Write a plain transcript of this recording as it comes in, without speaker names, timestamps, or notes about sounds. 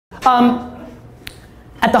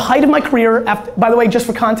At the height of my career, by the way, just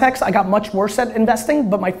for context, I got much worse at investing,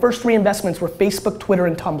 but my first 3 investments were Facebook, Twitter,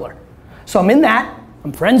 and Tumblr. So I'm in that,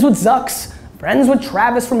 I'm friends with Zucks, friends with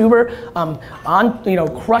Travis from Uber,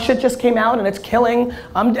 Crush It just came out and it's killing,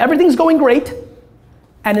 everything's going great.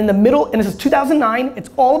 And in the middle, and this is 2009,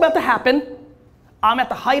 it's all about to happen. I'm at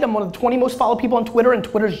the height, I'm one of the 20 most followed people on Twitter, and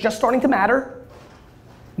Twitter's just starting to matter.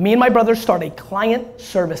 Me and my brother start a client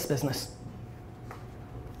service business.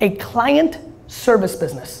 A client service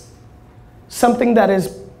business. Something that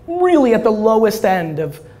is really at the lowest end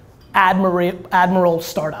of admiral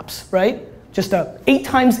startups, right? Just a 8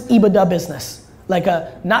 times EBITDA business. Like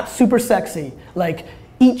a not super sexy, like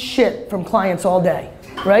eat shit from clients all day,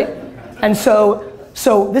 right? And so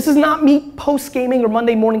this is not me post-gaming or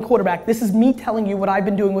Monday morning quarterback. This is me telling you what I've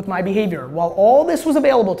been doing with my behavior. While all this was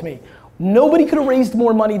available to me, nobody could have raised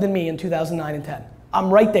more money than me in 2009 and 10. I'm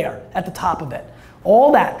right there at the top of it.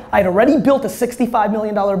 All that, I had already built a $65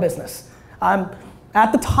 million business. I'm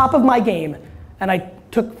at the top of my game, and I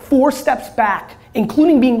took 4 steps back,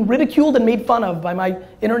 including being ridiculed and made fun of by my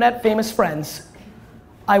internet famous friends.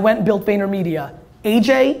 I went and built VaynerMedia.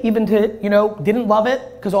 AJ, even didn't love it,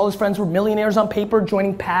 because all his friends were millionaires on paper,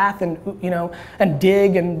 joining Path and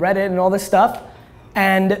Dig and Reddit and all this stuff.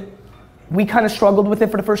 And we kind of struggled with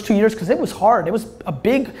it for the first 2 years, because it was hard. It was a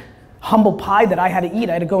big, humble pie that I had to eat.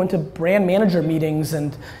 I had to go into brand manager meetings,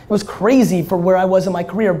 and it was crazy for where I was in my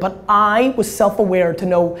career, but I was self-aware to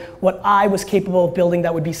know what I was capable of building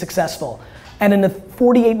that would be successful. And in the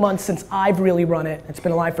 48 months since I've really run it, it's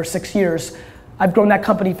been alive for 6 years, I've grown that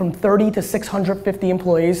company from 30 to 650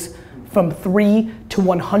 employees, from $3 to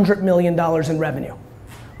 $100 million in revenue,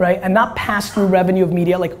 right? And not pass-through revenue of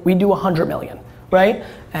media, like we do 100 million, right?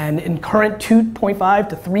 And in current 2.5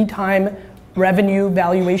 to 3 time revenue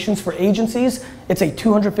valuations for agencies, it's a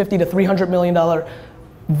 $250 to $300 million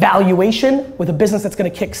valuation with a business that's gonna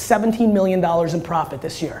kick $17 million in profit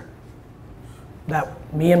this year.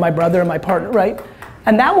 That me and my brother and my partner, right?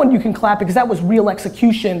 And that one you can clap because that was real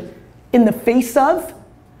execution in the face of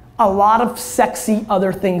a lot of sexy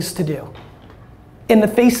other things to do. In the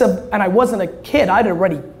face of, and I wasn't a kid, I'd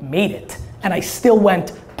already made it, and I still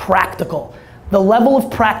went practical. The level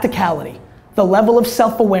of practicality, the level of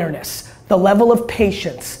self-awareness, the level of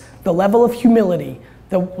patience, the level of humility,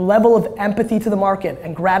 the level of empathy to the market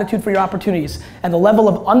and gratitude for your opportunities, and the level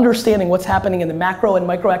of understanding what's happening in the macro and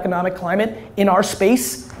microeconomic climate in our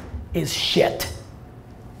space is shit.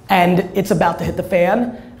 And it's about to hit the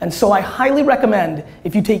fan. And so I highly recommend,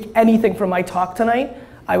 if you take anything from my talk tonight,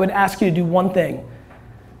 I would ask you to do one thing.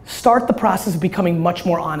 Start the process of becoming much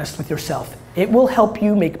more honest with yourself. It will help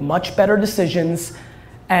you make much better decisions,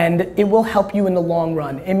 and it will help you in the long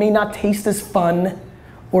run. It may not taste as fun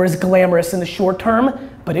or as glamorous in the short term,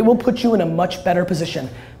 but it will put you in a much better position.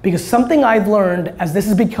 Because something I've learned as this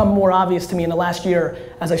has become more obvious to me in the last year,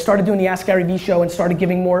 as I started doing the Ask Gary Vee show and started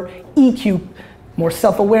giving more EQ, more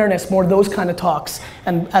self-awareness, more those kind of talks.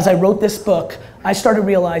 And as I wrote this book, I started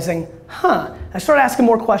realizing, I started asking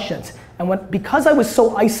more questions. And because I was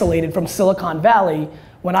so isolated from Silicon Valley,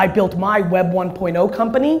 when I built my Web 1.0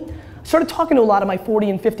 company, I started talking to a lot of my 40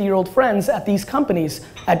 and 50-year-old friends at these companies,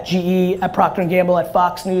 at GE, at Procter & Gamble, at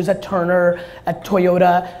Fox News, at Turner, at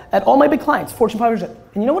Toyota, at all my big clients, Fortune 500.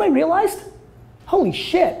 And you know what I realized? Holy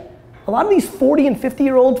shit, a lot of these 40 and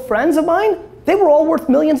 50-year-old friends of mine, they were all worth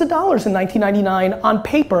millions of dollars in 1999 on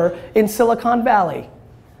paper in Silicon Valley.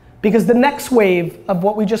 Because the next wave of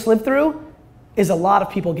what we just lived through is a lot of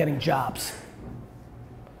people getting jobs.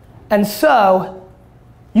 And so,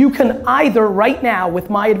 you can either right now, with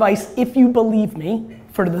my advice, if you believe me,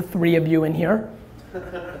 for the 3 of you in here,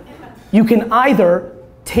 you can either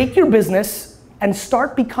take your business and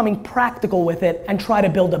start becoming practical with it and try to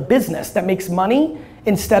build a business that makes money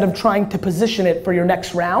instead of trying to position it for your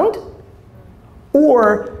next round.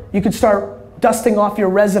 Or you could start dusting off your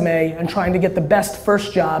resume and trying to get the best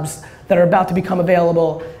first jobs that are about to become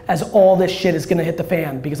available as all this shit is gonna hit the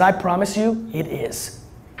fan. Because I promise you, it is.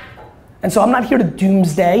 And so I'm not here to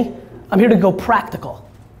doomsday, I'm here to go practical.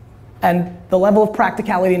 And the level of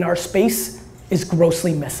practicality in our space is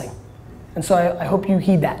grossly missing. And so I hope you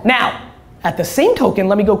heed that. Now, at the same token,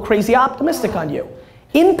 let me go crazy optimistic on you.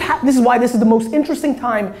 This is why this is the most interesting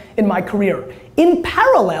time in my career. In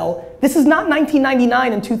parallel, this is not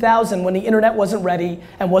 1999 and 2000 when the internet wasn't ready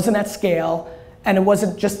and wasn't at scale and it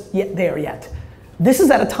wasn't just there yet. This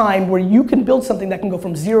is at a time where you can build something that can go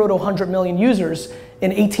from 0 to 100 million users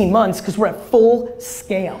in 18 months because we're at full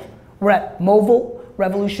scale. We're at mobile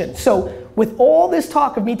revolution. So with all this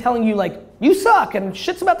talk of me telling you like, you suck and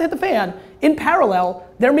shit's about to hit the fan, in parallel,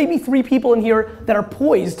 there may be 3 people in here that are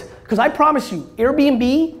poised, because I promise you,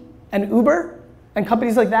 Airbnb and Uber and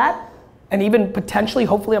companies like that, and even potentially,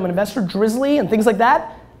 hopefully I'm an investor, Drizzly and things like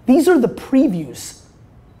that, these are the previews.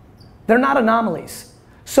 They're not anomalies.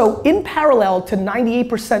 So in parallel to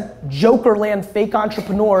 98% Joker land fake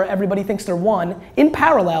entrepreneur, everybody thinks they're one, in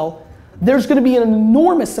parallel, there's gonna be an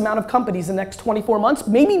enormous amount of companies in the next 24 months,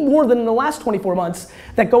 maybe more than in the last 24 months,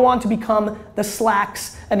 that go on to become the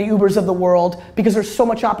Slacks and the Ubers of the world because there's so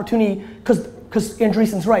much opportunity, because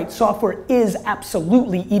Andreessen's right, software is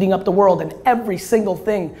absolutely eating up the world, and every single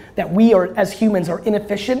thing that we are, as humans, are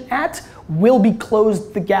inefficient at will be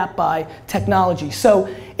closed the gap by technology. So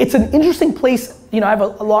it's an interesting place. You know,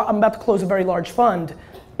 I'm about to close a very large fund,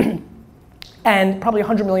 and probably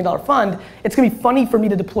 $100 million fund. It's gonna be funny for me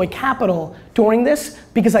to deploy capital during this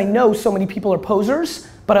because I know so many people are posers,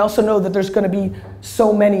 but I also know that there's gonna be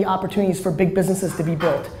so many opportunities for big businesses to be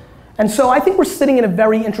built. And so I think we're sitting in a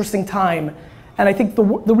very interesting time. And I think the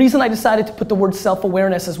reason I decided to put the word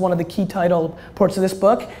self-awareness as one of the key title parts of this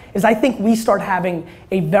book is I think we start having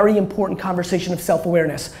a very important conversation of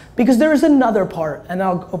self-awareness, because there is another part, and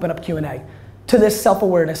I'll open up Q&A, to this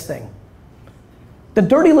self-awareness thing. The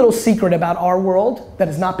dirty little secret about our world that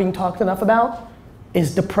is not being talked enough about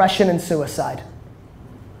is depression and suicide.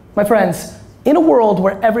 My friends, in a world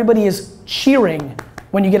where everybody is cheering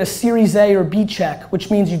when you get a Series A or B check, which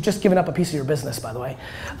means you've just given up a piece of your business, by the way,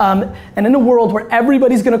 and in a world where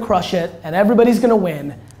everybody's gonna crush it and everybody's gonna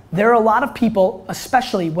win, there are a lot of people,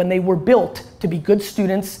 especially when they were built to be good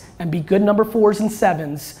students and be good number 4s and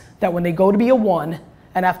 7s, that when they go to be a 1,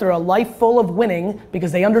 and after a life full of winning,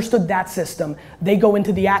 because they understood that system, they go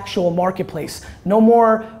into the actual marketplace. No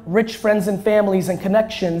more rich friends and families and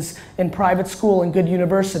connections in private school and good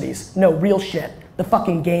universities. No, real shit, the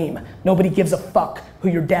fucking game. Nobody gives a fuck who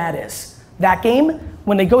your dad is. That game,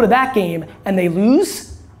 when they go to that game and they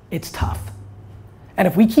lose, it's tough. And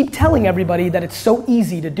if we keep telling everybody that it's so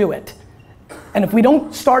easy to do it, and if we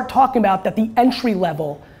don't start talking about that the entry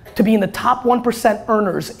level to be in the top 1%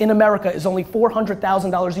 earners in America is only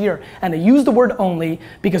 $400,000 a year. And I use the word only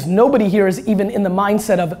because nobody here is even in the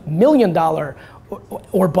mindset of $1 million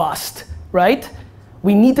or bust, right?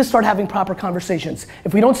 We need to start having proper conversations.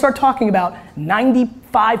 If we don't start talking about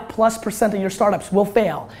 95+% of your startups will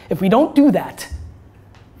fail, if we don't do that,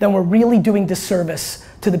 then we're really doing disservice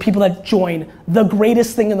to the people that join the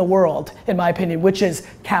greatest thing in the world, in my opinion, which is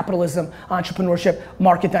capitalism, entrepreneurship,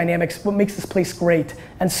 market dynamics, what makes this place great.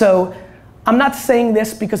 And so I'm not saying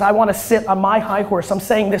this because I want to sit on my high horse. I'm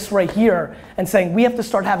saying this right here and saying we have to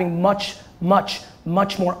start having much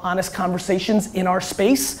more honest conversations in our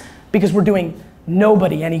space, because we're doing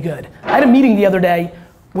nobody any good. I had a meeting the other day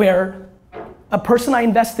where a person I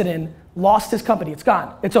invested in lost his company. It's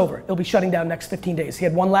gone. It's over. It'll be shutting down next 15 days. He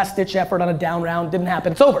had one last ditch effort on a down round. Didn't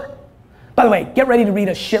happen. It's over. By the way, get ready to read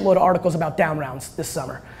a shitload of articles about down rounds this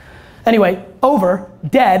summer. Anyway, over,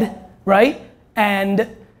 dead, right?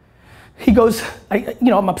 And he goes, I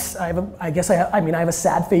have a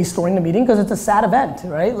sad face during the meeting because it's a sad event,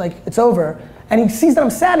 right? Like, it's over. And he sees that I'm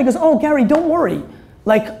sad. He goes, oh, Gary, don't worry.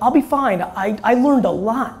 Like, I'll be fine. I learned a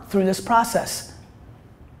lot through this process.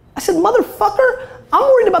 I said, motherfucker, I'm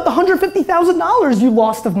worried about the $150,000 you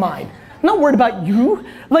lost of mine. I'm not worried about you.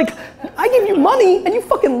 Like, I gave you money and you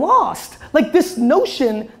fucking lost. Like, this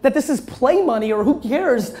notion that this is play money or who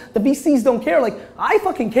cares, the VCs don't care. Like, I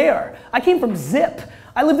fucking care. I came from Zip.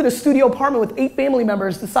 I lived in a studio apartment with 8 family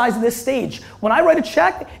members the size of this stage. When I write a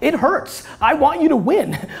check, it hurts. I want you to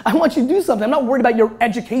win. I want you to do something. I'm not worried about your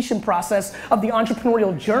education process of the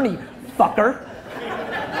entrepreneurial journey, fucker.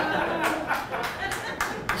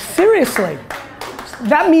 Seriously.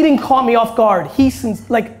 That meeting caught me off guard.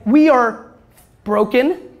 We are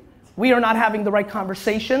broken. We are not having the right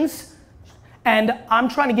conversations. And I'm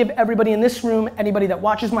trying to give everybody in this room, anybody that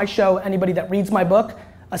watches my show, anybody that reads my book,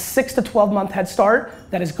 a 6 to 12 month head start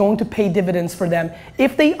that is going to pay dividends for them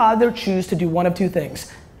if they either choose to do one of 2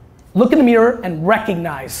 things. Look in the mirror and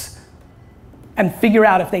recognize and figure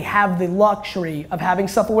out if they have the luxury of having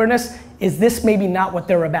self-awareness. Is this maybe not what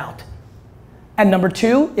they're about? And number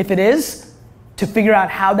 2, if it is, to figure out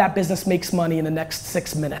how that business makes money in the next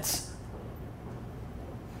 6 minutes.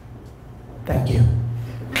 Thank you.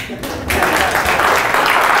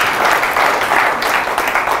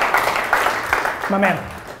 My man.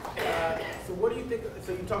 So what do you think,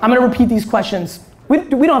 so you talk I'm gonna repeat these questions. We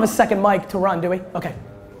don't have a second mic to run, do we? Okay.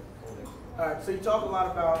 All right, so you talk a lot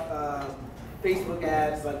about Facebook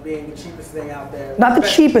ads like being the cheapest thing out there. Not the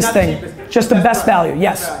cheapest thing, just the best value,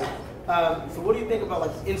 yes. Value. So what do you think about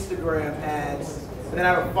like Instagram ads? And then I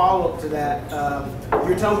have a follow-up to that.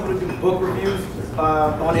 You're telling people to do book reviews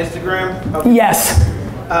on Instagram? Yes.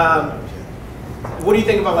 What do you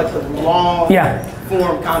think about like the long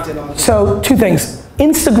form content on? So 2 things.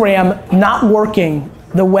 Instagram not working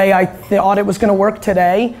the way I thought it was gonna work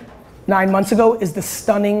today, 9 months ago, is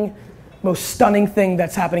the most stunning thing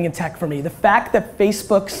that's happening in tech for me. The fact that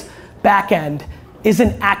Facebook's backend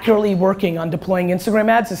isn't accurately working on deploying Instagram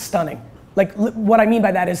ads is stunning. Like, what I mean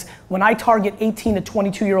by that is, when I target 18 to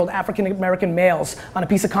 22-year-old African American males on a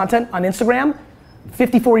piece of content on Instagram,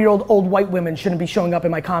 54-year-old old white women shouldn't be showing up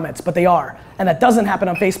in my comments, but they are. And that doesn't happen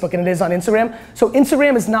on Facebook, and it is on Instagram. So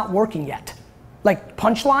Instagram is not working yet. Like,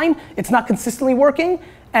 punchline, it's not consistently working,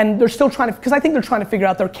 and they're still trying to, because I think they're trying to figure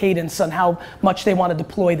out their cadence on how much they want to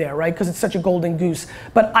deploy there, right? Because it's such a golden goose.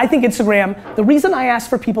 But I think Instagram, the reason I ask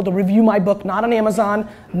for people to review my book, not on Amazon,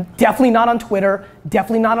 definitely not on Twitter,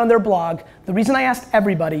 definitely not on their blog, the reason I asked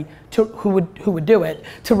everybody who would do it,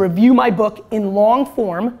 to review my book in long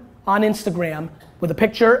form on Instagram with a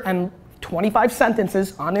picture and 25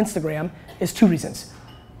 sentences on Instagram is 2 reasons.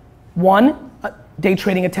 1, day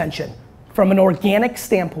trading attention. From an organic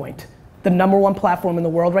standpoint, the #1 platform in the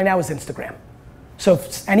world right now is Instagram. So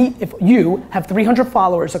if you have 300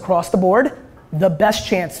 followers across the board, the best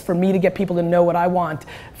chance for me to get people to know what I want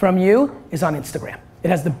from you is on Instagram. It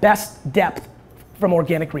has the best depth from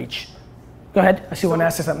organic reach. Go ahead, I see one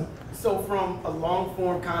asking something. So from a long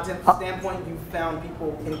form content standpoint, you found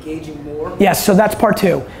people engaging more? Yes, so that's part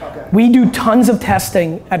 2. Okay. We do tons of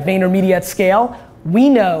testing at VaynerMedia at scale. We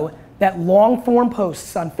know that long form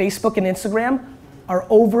posts on Facebook and Instagram are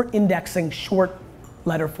over indexing short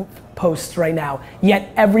letter posts right now. Yet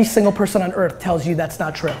every single person on earth tells you that's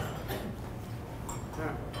not true.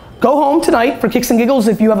 Go home tonight for kicks and giggles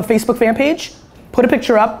if you have a Facebook fan page, put a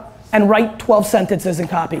picture up and write 12 sentences and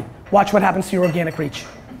copy. Watch what happens to your organic reach.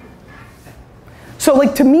 So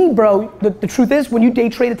like, to me, bro, the truth is, when you day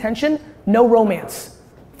trade attention, no romance.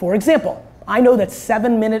 For example, I know that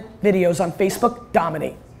 7-minute videos on Facebook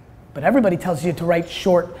dominate, but everybody tells you to write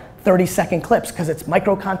short 30-second clips because it's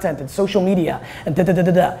micro content and social media and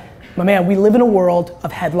da-da-da-da-da. My man, we live in a world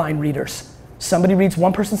of headline readers. Somebody reads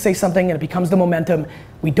one person say something and it becomes the momentum.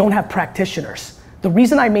 We don't have practitioners. The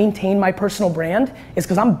reason I maintain my personal brand is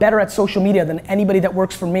because I'm better at social media than anybody that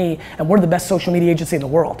works for me, and we're the best social media agency in the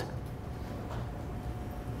world.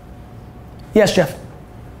 Yes, Jeff?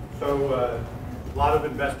 So a lot of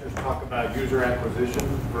investors talk about user acquisition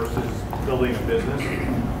versus building a business.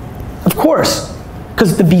 Of course.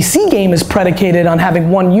 Because the VC game is predicated on having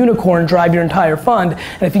one unicorn drive your entire fund,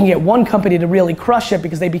 and if you can get one company to really crush it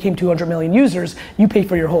because they became 200 million users, you pay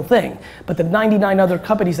for your whole thing. But the 99 other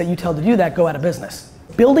companies that you tell to do that go out of business.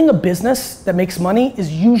 Building a business that makes money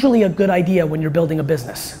is usually a good idea when you're building a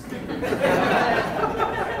business.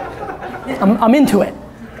 I'm into it.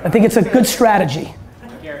 I think it's a good strategy.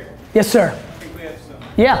 Gary. Yes, sir. I think we have some.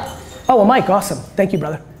 Yeah. Oh, a mic, awesome. Thank you,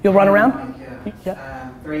 brother. You'll run around? Yeah.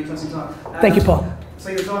 Very interesting talk. Thank you, Paul. So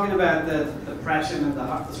you're talking about the depression and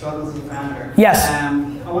the struggles as a founder. Yes.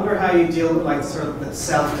 I wonder how you deal with like sort of the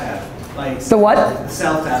self-doubt. Like The what? The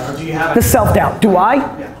self-doubt, or do you have The self-doubt. Do I?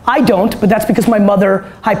 Yeah. I don't, but that's because my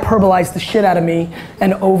mother hyperbolized the shit out of me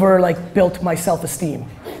and built my self-esteem.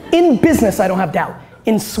 In business, I don't have doubt.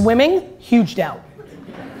 In swimming, huge doubt.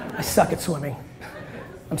 I suck at swimming.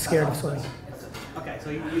 I'm scared of swimming. Okay,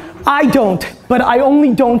 so I don't, but I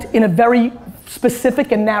only don't in a very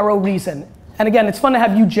specific and narrow reason. And again, it's fun to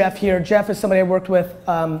have you, Jeff, here. Jeff is somebody I worked with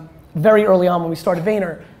very early on when we started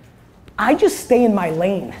Vayner. I just stay in my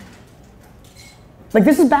lane. Like,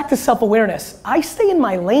 this is back to self-awareness. I stay in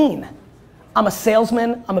my lane. I'm a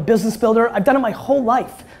salesman, I'm a business builder. I've done it my whole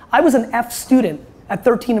life. I was an F student at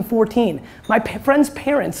 13 and 14. My friends'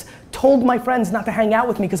 parents told my friends not to hang out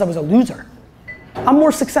with me because I was a loser. I'm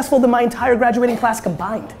more successful than my entire graduating class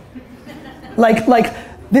combined. Like,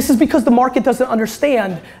 this is because the market doesn't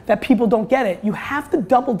understand that people don't get it. You have to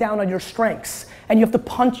double down on your strengths and you have to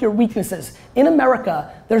punch your weaknesses. In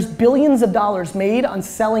America, there's billions of dollars made on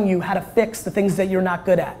selling you how to fix the things that you're not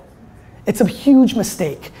good at. It's a huge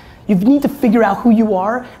mistake. You need to figure out who you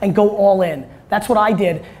are and go all in. That's what I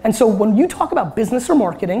did. And so when you talk about business or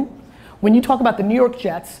marketing, when you talk about the New York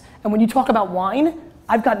Jets, and when you talk about wine,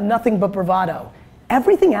 I've got nothing but bravado.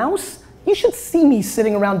 Everything else, you should see me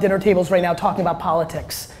sitting around dinner tables right now talking about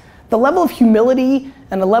politics. The level of humility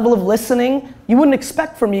and the level of listening, you wouldn't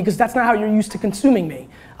expect from me because that's not how you're used to consuming me.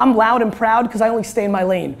 I'm loud and proud because I only stay in my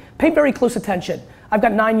lane. Pay very close attention. I've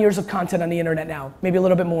got 9 years of content on the internet now, maybe a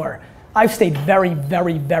little bit more. I've stayed very,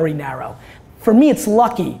 very, very narrow. For me, it's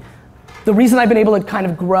lucky. The reason I've been able to kind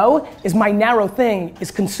of grow is my narrow thing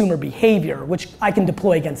is consumer behavior, which I can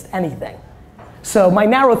deploy against anything. So my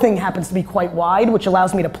narrow thing happens to be quite wide, which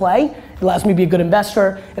allows me to play. It allows me to be a good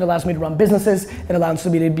investor. It allows me to run businesses. It allows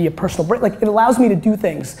me to be a personal brand. Like, it allows me to do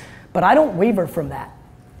things. but I don't waver from that,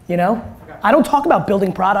 you know? I don't talk about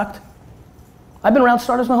building product. I've been around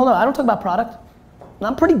startups my whole life. I don't talk about product. And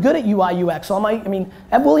I'm pretty good at UI, UX.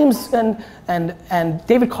 Ed Williams and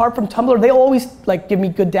David Karp from Tumblr, they always like give me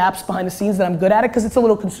good daps behind the scenes that I'm good at it because it's a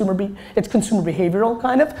little consumer behavioral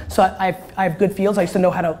kind of. So I have good feels. I used to know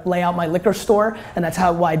how to lay out my liquor store, and that's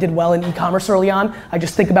why I did well in e-commerce early on. I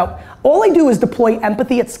just think about, all I do is deploy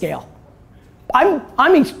empathy at scale. I'm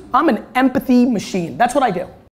an empathy machine. That's what I do.